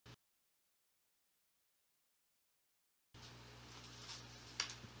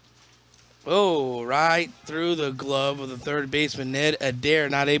Oh, right through the glove of the third baseman, Ned Adair,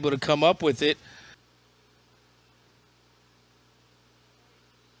 not able to come up with it.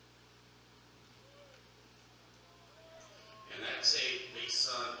 And that's a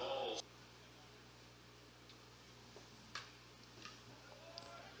base on balls.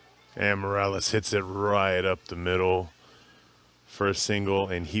 And Morales hits it right up the middle for a single,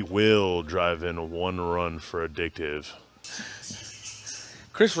 and he will drive in a 1 run for Adiktiv.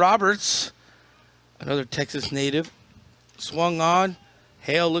 Chris Roberts, another Texas native, swung on.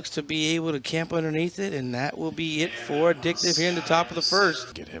 Hale looks to be able to camp underneath it, and that will be it for Adiktiv here in the top of the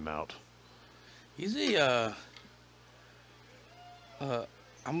first. Get him out. He's a, I'm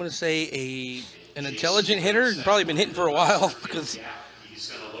going to say an intelligent hitter, and probably been hitting for a while, because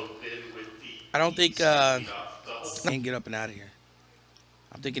I don't think I can get up and out of here.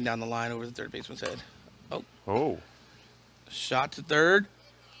 I'm thinking down the line over the third baseman's head. Oh. Shot to third,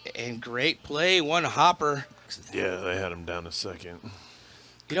 and great play. One hopper. Yeah, they had him down a second.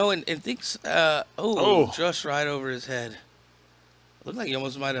 You know, and thinks, just right over his head. Looked like he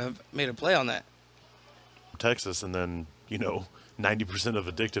almost might have made a play on that. Texas, and then, 90% of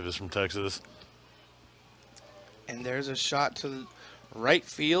Adiktiv is from Texas. And there's a shot to right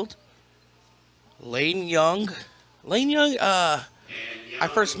field. Lane Young. I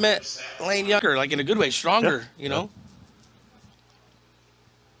first met Lane Younger, like in a good way, stronger, you know.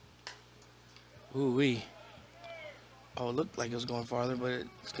 Ooh-wee. Oh, it looked like it was going farther, but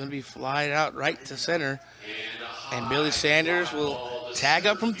it's going to be flied out right to center. And Billy Sanders will tag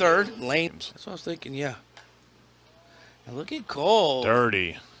up from third. Lane. That's what I was thinking, yeah. And look at Cole.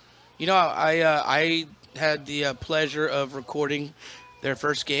 Dirty. You know, I had the pleasure of recording their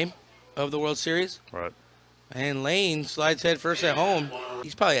first game of the World Series. Right. And Lane slides head first at home.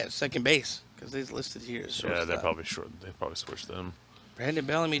 He's probably at second base because they're listed here as shortstop. Yeah, they're probably short. They probably switched them. Brandon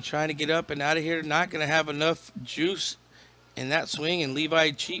Bellamy trying to get up and out of here. Not going to have enough juice in that swing. And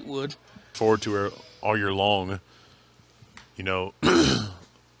Levi Cheatwood. Forward to her all year long.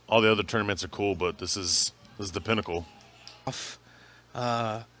 All the other tournaments are cool, but this is the pinnacle.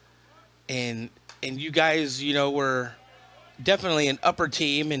 And you guys, were definitely an upper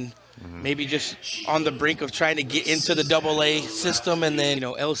team and maybe just on the brink of trying to get into the AA system. And then,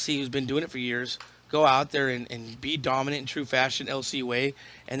 LC, who's been doing it for years, go out there and be dominant in true fashion, LC way.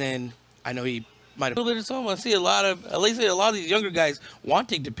 And then I know he might have a little bit of some. I see a lot of these younger guys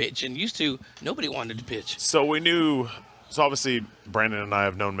wanting to pitch, and used to, nobody wanted to pitch. So obviously Brandon and I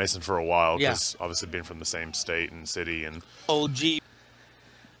have known Mason for a while, because obviously being from the same state and city and OG.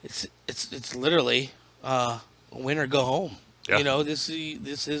 It's literally win or go home. Yeah. This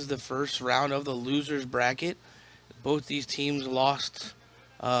is the first round of the losers bracket. Both these teams lost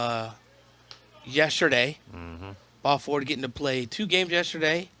yesterday. Baugh Ford getting to play 2 games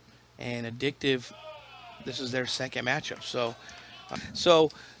yesterday, and Adiktiv, this is their second matchup. So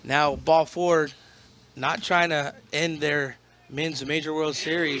now Baugh Ford not trying to end their men's major World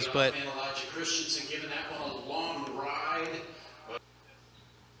Series, but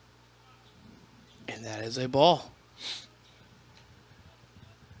and that is a ball.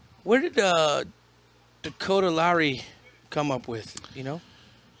 Where did Dakota Lowry come up with,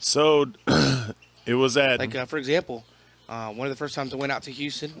 So it was at, like, for example, one of the first times I went out to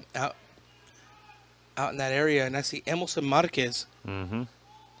Houston, out in that area, and I see Emerson Marquez.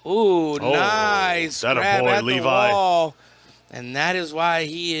 Ooh, nice that a grab boy, at Levi. the wall. And that is why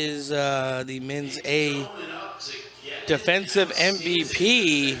he is the men's A defensive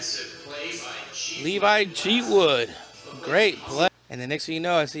MVP, Levi Cheatwood. Great play. And the next thing you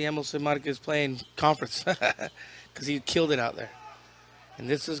know, I see Emerson Marquez playing conference because he killed it out there. And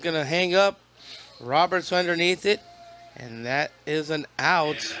this is going to hang up. Roberts underneath it. And that is an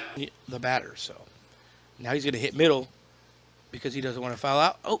out, the batter. So now he's going to hit middle because he doesn't want to foul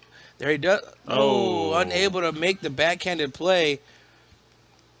out. Oh, there he does. Oh, unable to make the backhanded play.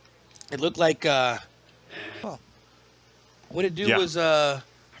 It looked like what it do was, I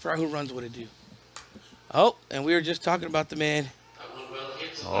forgot who runs what it do. Oh, and we were just talking about the man.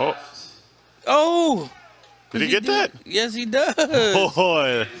 Oh! Did he get that? Yes, he does.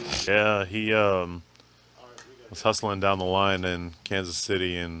 Boy. Yeah, he was hustling down the line in Kansas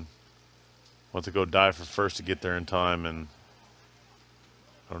City and went to go dive for first to get there in time, and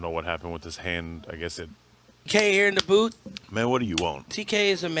I don't know what happened with his hand. I guess it. TK here in the booth. Man, what do you want?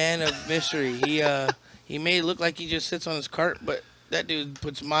 TK is a man of mystery. He may look like he just sits on his cart, but that dude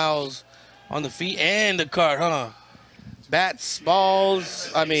puts miles on the feet and the cart, huh? Bats,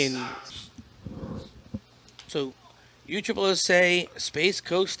 balls, so USSSA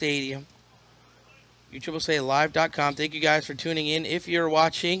Spacecoast Stadium, USSSA Live.com. Thank you guys for tuning in. If you're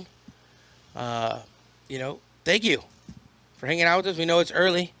watching You know, thank you for hanging out with us. We know it's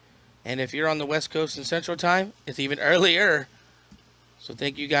early, and if you're on the West Coast and Central Time, it's even earlier. So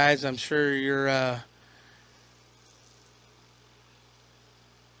thank you guys. I'm sure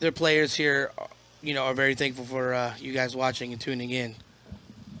the players here, you know, are very thankful for you guys watching and tuning in.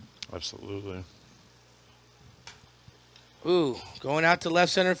 Absolutely. Ooh, going out to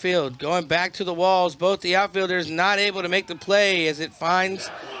left center field, going back to the walls. Both the outfielders not able to make the play as it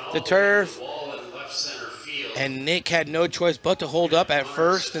finds the turf. And Nick had no choice but to hold up at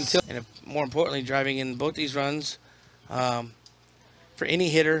first until, and more importantly, driving in both these runs. For any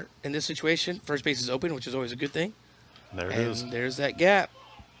hitter in this situation, first base is open, which is always a good thing. There it is. And there's that gap.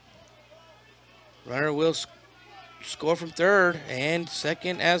 Runner will score from third and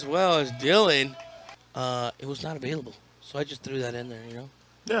second as well as Dylan. It was not available. So I just threw that in there, you know.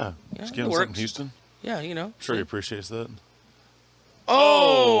 Yeah, just give him something, Houston. Yeah, you know. Sure, he appreciates that.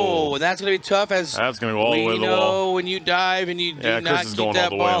 Oh, that's going to be tough as that's going to go all the way to the wall. We know when you dive and you do not keep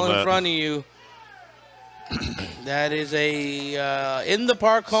that ball in front of you. That is a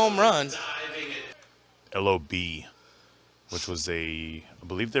in-the-park home run. LOB, which was I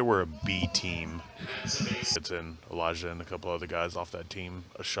believe they were a B team. It's in Elijah and a couple other guys off that team.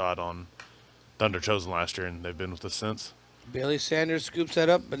 A shot on Thunder chosen last year, and they've been with us since. Billy Sanders scoops that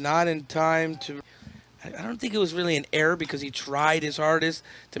up, but not in time to. I don't think it was really an error because he tried his hardest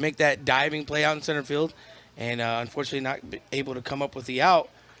to make that diving play out in center field, and unfortunately not able to come up with the out.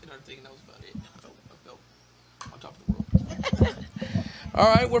 I think that was about it. I felt on top of the world.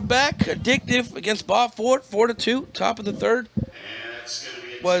 All right, we're back. Adiktiv against Baugh 4-2, top of the third.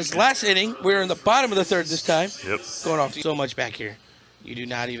 Was last inning. We're in the bottom of the third this time. Yep. Going off so much back here. You do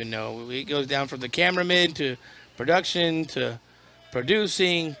not even know. It goes down from the cameraman to production to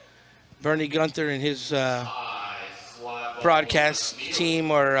producing. Bernie Gunther and his broadcast team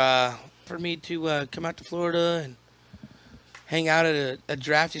are for me to come out to Florida and hang out at a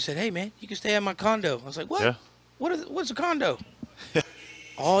draft. He said, "Hey, man, you can stay at my condo." I was like, "What? Yeah. What's a condo?"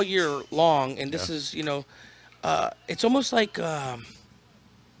 All year long, and this is, you know, it's almost like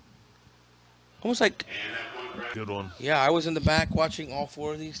good one. Yeah, I was in the back watching all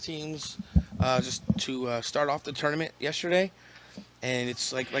four of these teams just to start off the tournament yesterday. And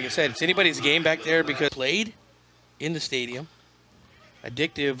it's like I said, it's anybody's game back there because played in the stadium.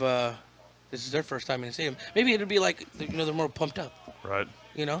 Adiktiv, this is their first time in the stadium. Maybe it'll be like, you know, they're more pumped up. Right.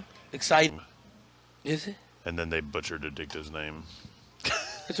 You know, excited. Is it? And then they butchered Adiktiv's name.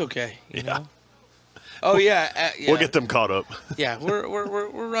 It's okay. You know. Oh yeah, yeah. We'll get them caught up. Yeah,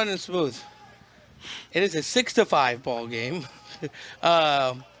 we're running smooth. It is a 6-5 ball game,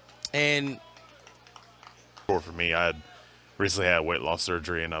 and for me, I had recently had weight loss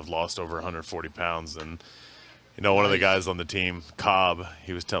surgery, and I've lost over 140 pounds. And you know, one of the guys on the team, Cobb,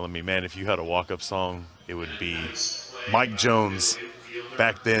 he was telling me, man, if you had a walk-up song, it would be Mike Jones.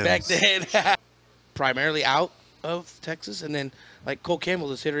 Back then. Primarily out of Texas, and then like Cole Campbell,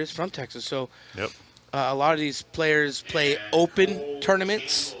 this hitter, is from Texas, so yep. A lot of these players play open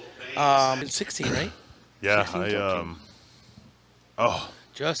tournaments. In 16, right? Yeah, 16,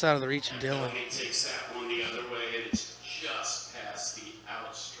 just out of the reach of Dylan. He takes that one the other way, and it's just past the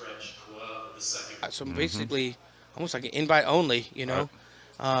outstretched glove of the second. So basically, almost like an invite only, you know,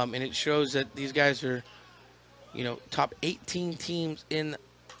 and it shows that these guys are, you know, top 18 teams in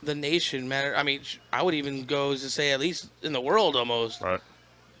the nation. I mean, I would even go as to say at least in the world almost. Right.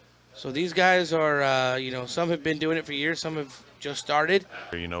 So these guys are, you know, some have been doing it for years, some have just started.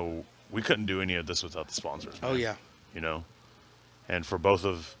 You know, we couldn't do any of this without the sponsors. Man. Oh, yeah. You know, and for both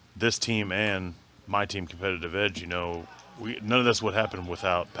of this team and my team, Competitive Edge, you know, none of this would happen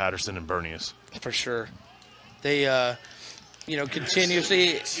without Patterson and Bernius. For sure. They, you know,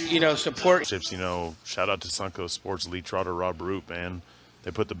 continuously, you know, support. You know, shout out to Suncoast Sports lead trotter Rob Roop, man.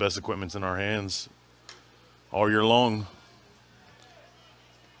 They put the best equipment in our hands all year long.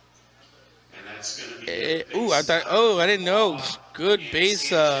 Ooh, I thought. Oh, I didn't know. Good base.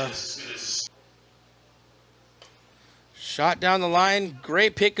 Shot down the line.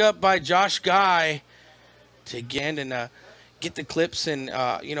 Great pickup by Josh Guy to get and get the clips. And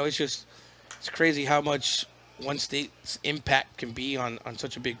you know, it's crazy how much one state's impact can be on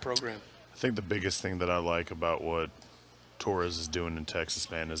such a big program. I think the biggest thing that I like about what Torres is doing in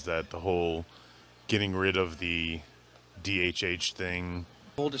Texas, man, is that the whole getting rid of the DHH thing.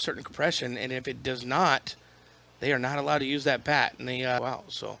 Hold a certain compression, and if it does not, they are not allowed to use that bat. And they wow.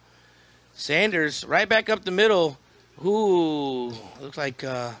 So Sanders right back up the middle. Ooh, looks like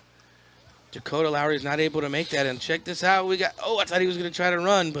Dakota Lowry is not able to make that. And check this out. We got. Oh, I thought he was going to try to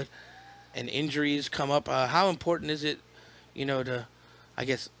run, but and injuries come up. How important is it, you know, to I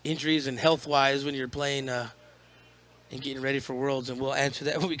guess, injuries and health-wise when you're playing and getting ready for Worlds, and we'll answer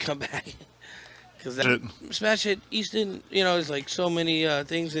that when we come back. Because that Smash Hit Easton, is like so many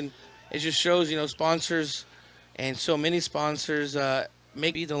things, and it just shows, sponsors and so many sponsors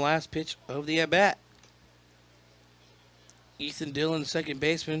make be the last pitch of the at-bat. Ethan Dillon, second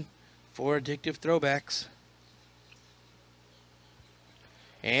baseman for Adiktiv Throwbacks.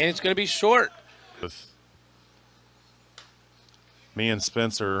 And it's going to be short. With me and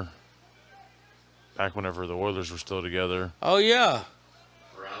Spencer, back whenever the Oilers were still together. Oh, yeah.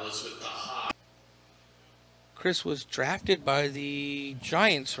 Morales with the hot. Chris was drafted by the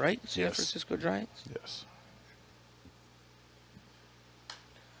Giants, right? San Francisco Giants? Yes.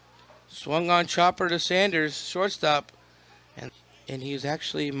 Swung on chopper to Sanders, shortstop. And he was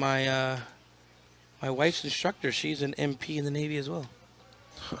actually my wife's instructor. She's an MP in the Navy as well.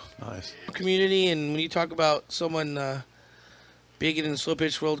 Nice. Community, and when you talk about someone big in the slow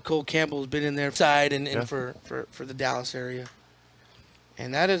pitch world, Cole Campbell's been in their side and for the Dallas area.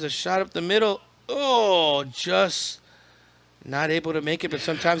 And that is a shot up the middle. Oh, just not able to make it, but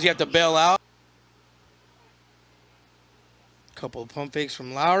sometimes you have to bail out. Couple of pump fakes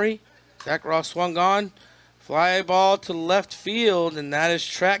from Lowry. Zach Ross swung on. Fly ball to left field, and that is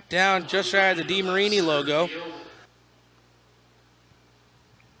tracked down just shy of the DeMarini logo.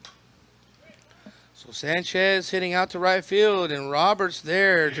 So Sanchez hitting out to right field, and Roberts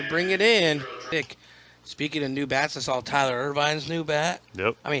there to bring it in. Speaking of new bats, I saw Tyler Irvine's new bat.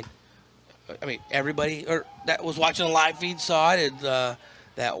 Yep. I mean, everybody that was watching the live feed saw it.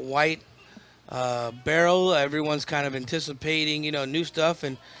 That white barrel. Everyone's kind of anticipating, new stuff,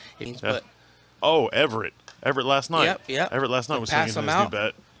 but oh, Everett last night. Yep. Everett last night was swinging his new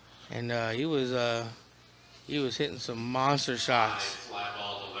bat, and he was hitting some monster shots. Fly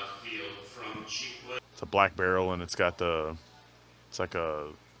ball to left field from Cheapwood. It's a black barrel, and it's like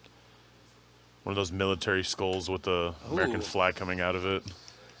one of those military skulls with the American flag coming out of it.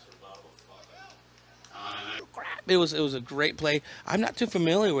 It was a great play. I'm not too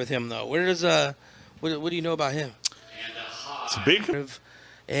familiar with him though. Where does what do you know about him? It's a big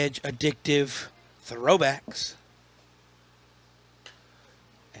edge Adiktiv Throwbacks.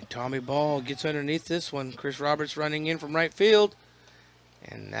 And Tommy Baugh gets underneath this one. Chris Roberts running in from right field.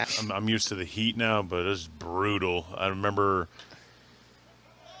 And that I'm used to the heat now, but it's brutal. I remember.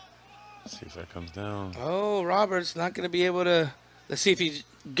 Let's see if that comes down. Oh, Roberts not going to be able to. Let's see if he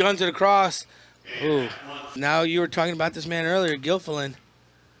guns it across. Ooh. Now you were talking about this man earlier, Gilfillan.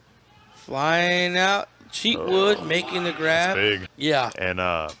 Flying out. Cheatwood making the grab. That's big. Yeah. And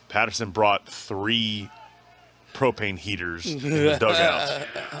Patterson brought 3 propane heaters in the dugout.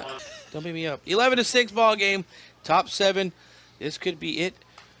 Don't beat me up. 11-6 ball game. Top 7. This could be it.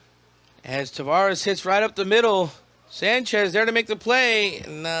 As Tavares hits right up the middle. Sanchez there to make the play.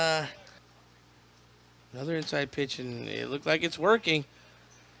 And another inside pitch, and it looked like it's working.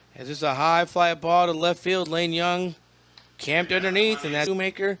 As this is a high fly ball to left field. Lane Young camped underneath, and that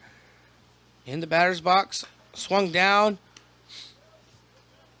Shoemaker in the batter's box. Swung down.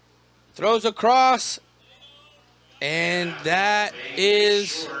 Throws across. And that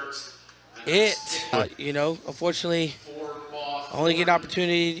is it. Unfortunately, only get an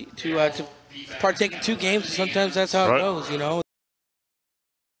opportunity to partake in 2 games. Sometimes that's how it goes,